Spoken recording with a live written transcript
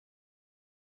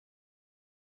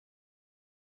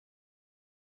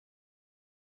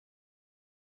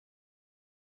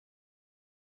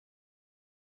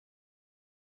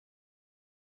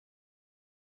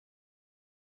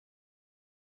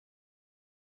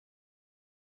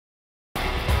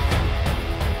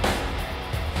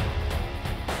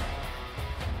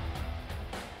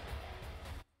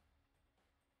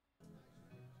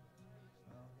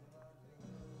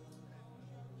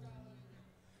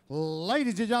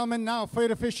Ladies and gentlemen, now for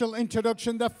your official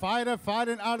introduction, the fighter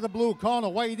fighting out of the blue corner,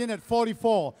 weighed in at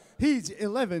 44. He's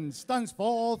 11, stands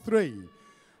for 3.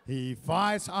 He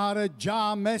fights out of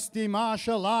Jnr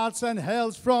Martial Arts and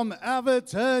hails from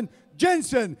Everton,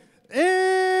 Jenson,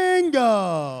 Ingham.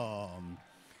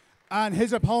 And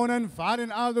his opponent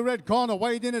fighting out of the red corner,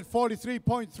 weighed in at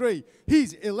 43.3.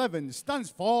 He's 11, stands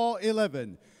for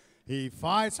 11. He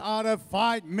fights out of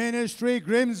Fight Ministry,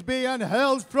 Grimsby, and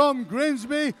hails from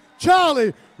Grimsby,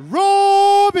 Charlie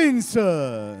Robinson.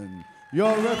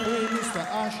 Your referee, Mr.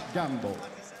 Ash Gamble.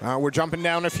 We're jumping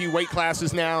down a few weight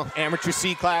classes now. Amateur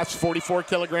C class, 44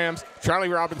 kilograms. Charlie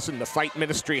Robinson, the Fight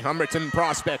Ministry Humberton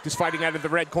prospect, is fighting out of the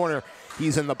red corner.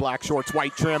 He's in the black shorts,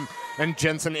 white trim. And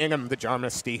Jenson Ingham, the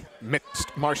Jnr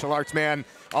mixed martial arts man,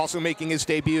 also making his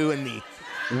debut in the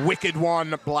Wicked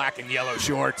One black and yellow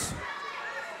shorts.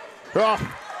 Oh,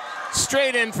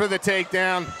 straight in for the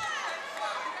takedown.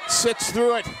 Sits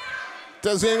through it.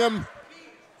 Does Ingham.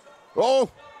 Oh,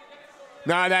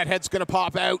 now that head's going to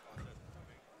pop out.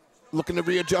 Looking to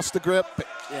readjust the grip.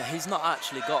 Yeah, he's not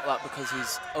actually got that because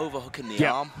he's overhooking the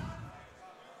arm.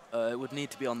 It would need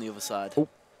to be on the other side. Oh.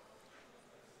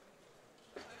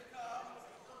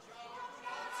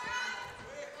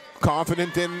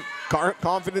 Confident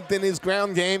in his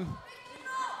ground game.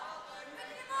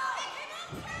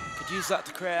 Use that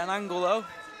to create an angle though,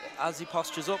 as he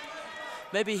postures up.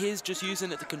 Maybe he's just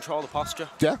using it to control the posture.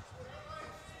 Yeah.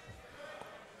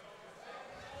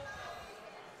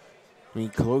 He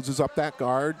closes up that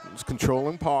guard, he's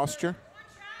controlling posture.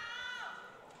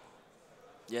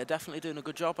 Yeah, definitely doing a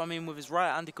good job. I mean, with his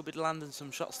right hand, he could be landing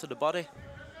some shots to the body,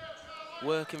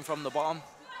 working from the bottom.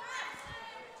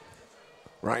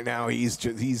 Right now, he's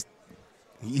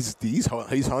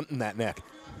hunting that neck.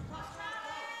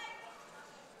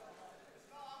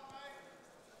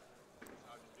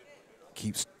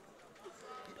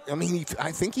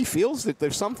 I think he feels that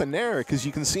there's something there because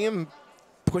you can see him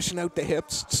pushing out the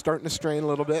hips, starting to strain a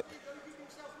little bit.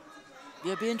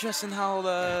 Yeah, it'd be interesting how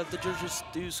the judges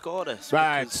do score this.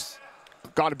 Right, it's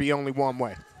got to be only one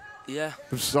way. Yeah.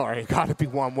 I'm sorry, got to be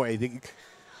one way.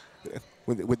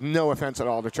 With no offense at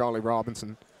all to Charlie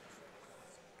Robinson.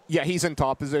 Yeah, he's in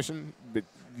top position, but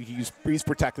he's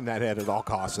protecting that head at all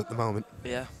costs at the moment.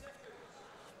 Yeah.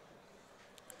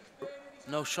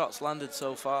 No shots landed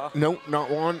so far. Nope, not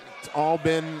one. It's all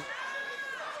been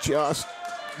just...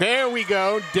 There we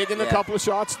go, digging a couple of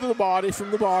shots to the body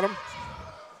from the bottom.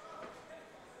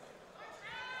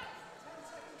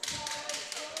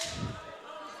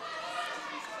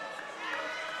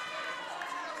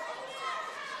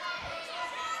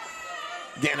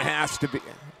 Again, has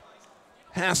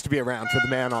to be around for the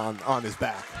man on his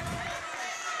back.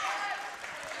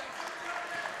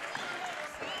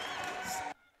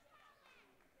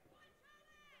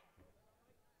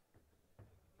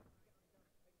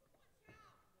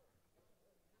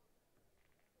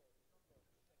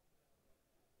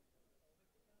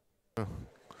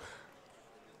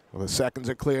 Well, the seconds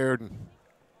are cleared.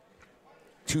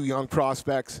 2 young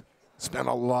prospects spent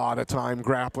a lot of time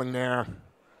grappling there.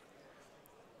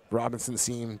 Robinson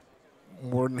seemed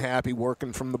more than happy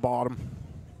working from the bottom.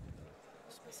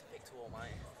 Specific to all mine.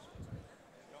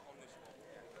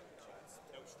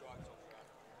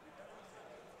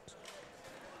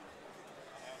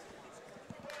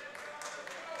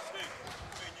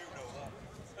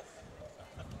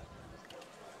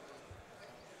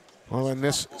 Well, in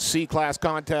this C-class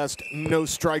contest, no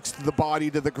strikes to the body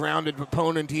to the grounded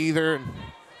opponent either. And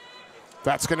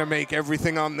that's going to make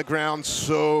everything on the ground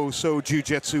so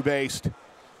jiu-jitsu based.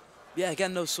 Yeah,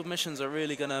 again, those submissions are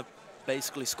really going to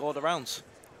basically score the rounds.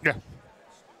 Yeah.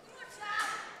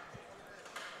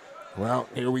 Well,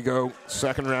 here we go.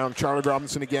 Second round. Charlie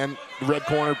Robinson again. Red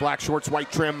corner, black shorts,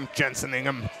 white trim. Jenson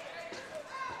Ingham.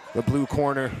 The blue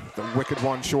corner, the Wicked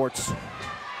One shorts.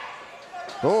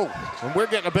 Oh, and we're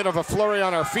getting a bit of a flurry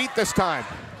on our feet this time.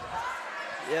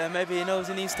 Yeah, maybe he knows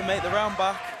he needs to make the round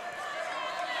back.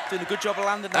 Doing a good job of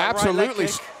landing that Absolutely. right leg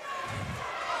kick.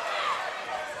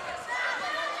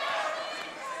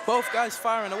 Both guys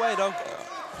firing away, though.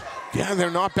 Yeah,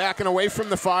 they're not backing away from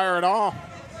the fire at all.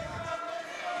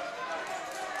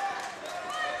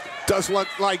 Does look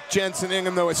like Jenson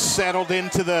Ingham, though, has settled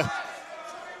into the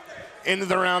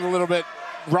round a little bit.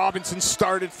 Robinson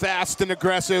started fast and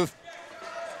aggressive.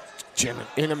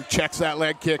 Ingham checks that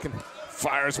leg kick and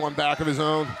fires one back of his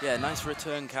own. Yeah, nice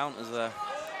return counters there.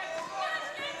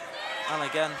 And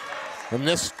again. And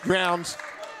this round's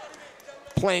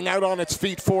playing out on its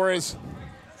feet for us.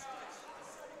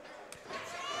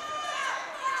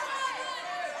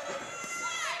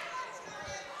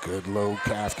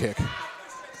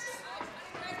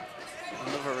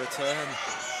 Another a return.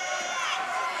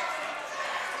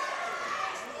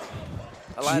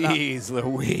 I like Jeez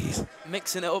Louise.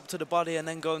 Mixing it up to the body and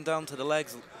then going down to the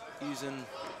legs, using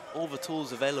all the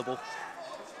tools available.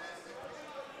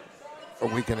 Are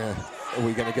we gonna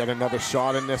get another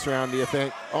shot in this round, do you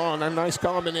think? Oh, and a nice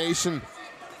combination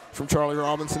from Charlie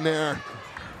Robinson there.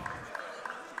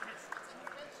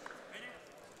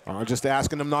 Oh, just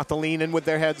asking them not to lean in with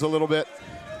their heads a little bit.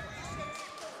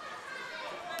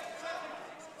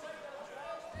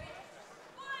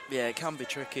 Yeah, it can be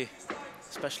tricky,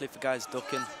 especially if the guy's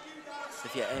ducking,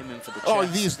 if you're aiming for the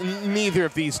chest. Oh, neither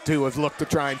of these two have looked to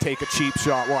try and take a cheap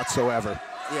shot whatsoever.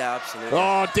 Yeah, absolutely.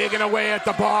 Oh, digging away at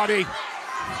the body.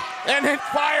 And it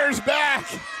fires back.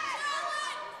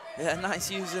 Yeah,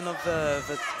 nice using of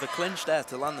the clinch there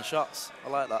to land the shots. I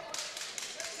like that.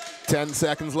 10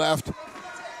 seconds left.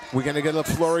 We're going to get a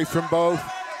flurry from both.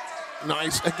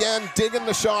 Nice. Again, digging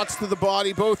the shots to the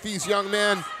body. Both these young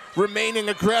men remaining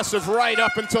aggressive right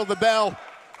up until the bell.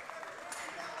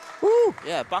 Woo.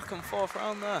 Yeah, back and forth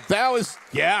round there. That was,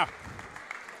 yeah.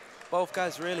 Both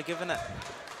guys really giving it.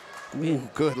 Ooh,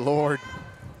 good Lord.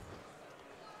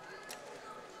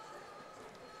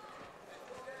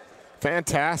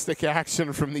 Fantastic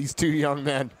action from these two young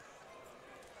men.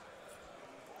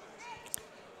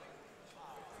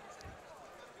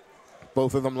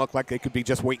 Both of them look like they could be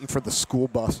just waiting for the school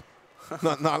bus.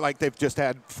 not like they've just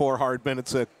had 4 hard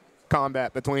minutes of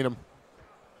combat between them.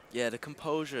 Yeah, the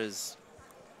composure is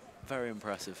very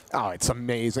impressive. Oh, it's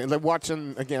amazing. Like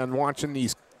watching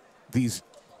these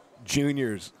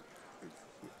juniors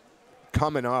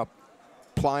coming up,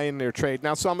 plying their trade.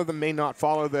 Now, some of them may not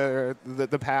follow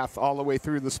the path all the way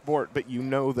through the sport, but you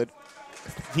know that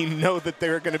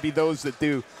there are going to be those that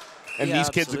do, and yeah, these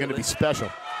kids are going to be special.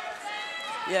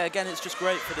 Yeah, again, it's just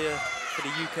great for the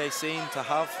UK scene to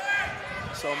have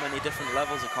so many different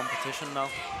levels of competition now.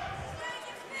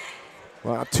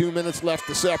 Well, 2 minutes left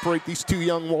to separate these two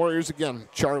young warriors. Again,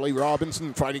 Charlie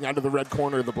Robinson fighting out of the red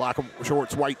corner, the black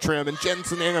shorts, white trim, and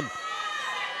Jenson Ingham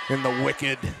in the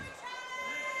wicked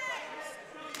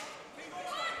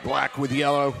black with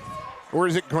yellow. Or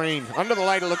is it green? Under the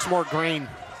light, it looks more green.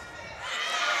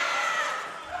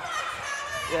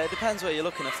 Yeah, it depends where you're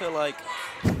looking. I feel like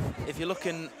if you're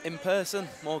looking in person,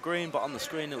 more green, but on the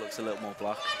screen, it looks a little more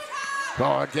black.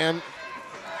 Oh, again,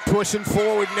 pushing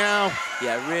forward now.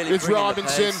 Yeah, really. It's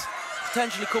Robinson.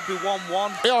 Potentially could be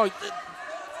 1-1. Oh,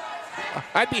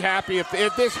 I'd be happy if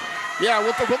this. Yeah,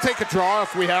 we'll take a draw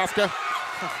if we have to.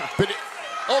 But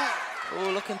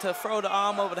oh, looking to throw the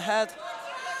arm over the head.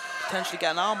 Potentially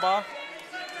get an arm bar.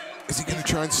 Is he going to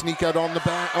try and sneak out on the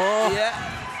back? Oh. Yeah.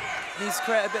 Needs to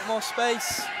create a bit more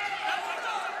space.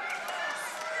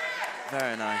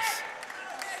 Very nice.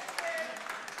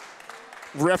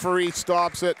 Referee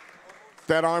stops it.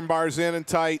 That arm bar's in and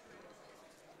tight.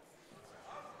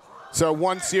 So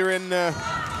once you're in...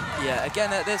 yeah,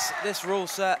 again, at this rule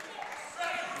set,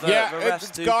 the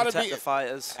refs do protect the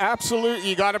fighters. Absolutely,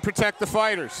 you got to protect the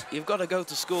fighters. You've got to go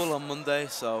to school on Monday,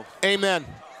 so... Amen.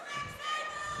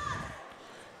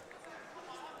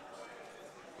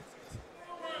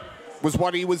 Was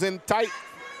what he was in tight?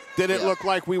 Did it look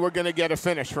like we were going to get a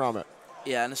finish from it?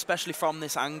 Yeah, and especially from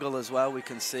this angle as well, we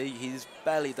can see he's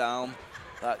belly down.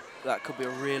 That could be a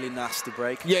really nasty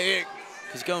break. Yeah.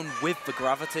 He's going with the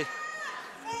gravity.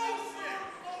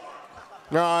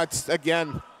 No, it's,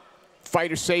 again,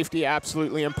 fighter safety,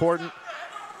 absolutely important.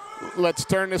 Let's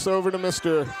turn this over to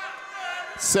Mr.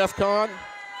 Sefcon,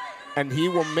 and he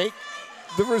will make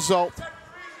the result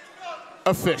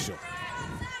official.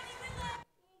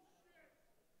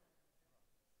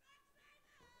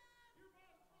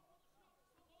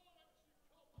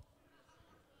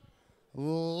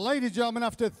 Ladies and gentlemen,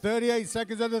 after 38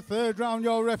 seconds of the third round,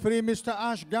 your referee, Mr.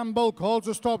 Ash Gamble, calls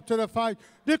a stop to the fight,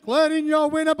 declaring your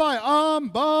winner by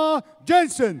armbar,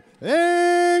 Jenson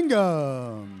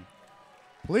Ingham.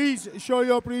 Please show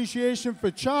your appreciation for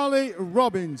Charlie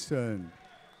Robinson.